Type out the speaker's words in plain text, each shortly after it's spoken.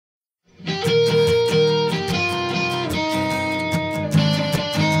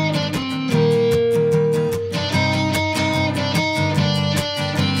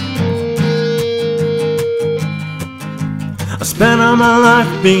spent all my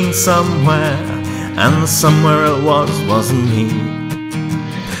life being somewhere, and the somewhere it wasn't me.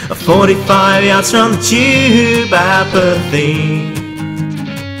 45 yards from the tube, apathy.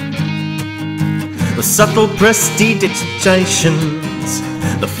 The subtle prestidigitations,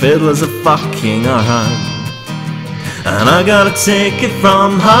 the fiddlers are fucking around, and I got a ticket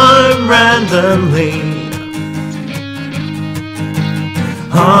from home randomly.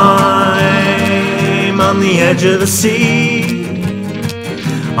 I'm on the edge of the sea,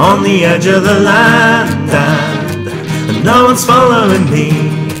 on the edge of the land, and no one's following me.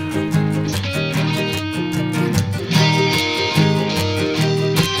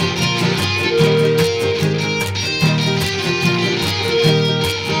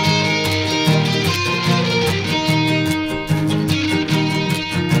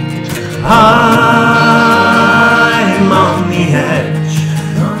 I'm on the edge,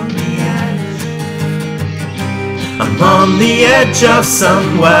 I'm on the edge of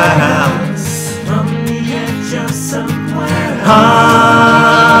somewhere else. I'm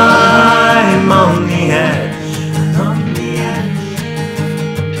on the edge,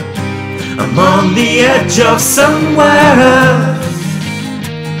 I'm on the edge of somewhere else.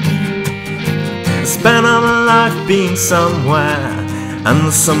 I spent all my life being somewhere, and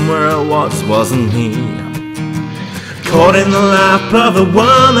the somewhere I wasn't me. Caught in the lap of a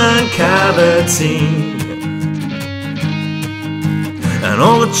woman cavity, and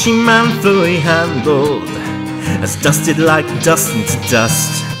all that she manfully handled has dusted like dust into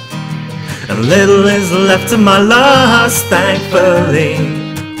dust, and little is left of my lust, thankfully.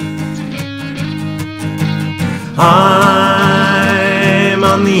 I'm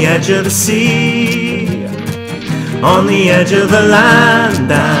on the edge of the sea, on the edge of the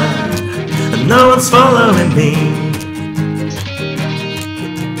land, and no one's following me.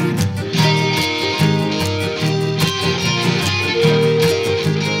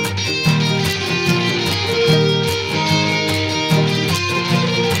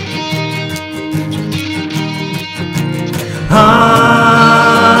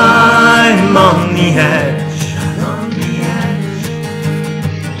 I'm on the edge,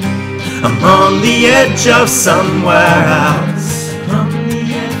 I'm on the edge of somewhere else.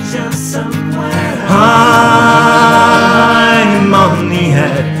 I'm on the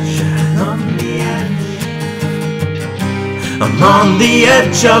edge, I'm on the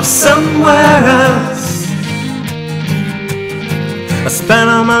edge of somewhere else. I spent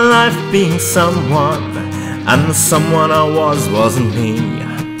all my life being someone, and the someone I wasn't me.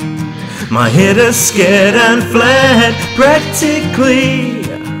 My hitter scared and fled practically,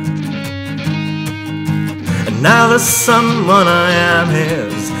 and now the someone I am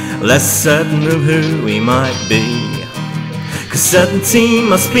is less certain of who he might be. 'Cause certainty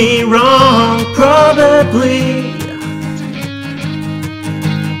must be wrong, probably.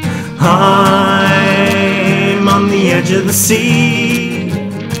 I'm on the edge of the sea,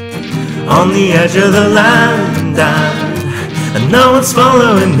 on the edge of the land, and no one's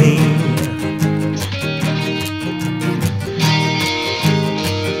following me.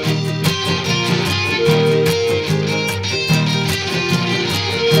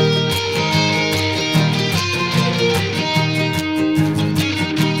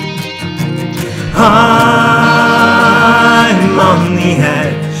 I'm on the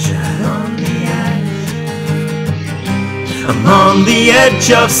edge, I'm on the edge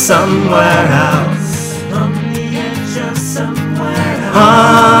of somewhere else. I'm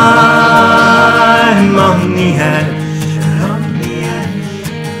on the edge,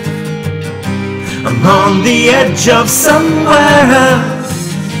 I'm on the edge of somewhere else.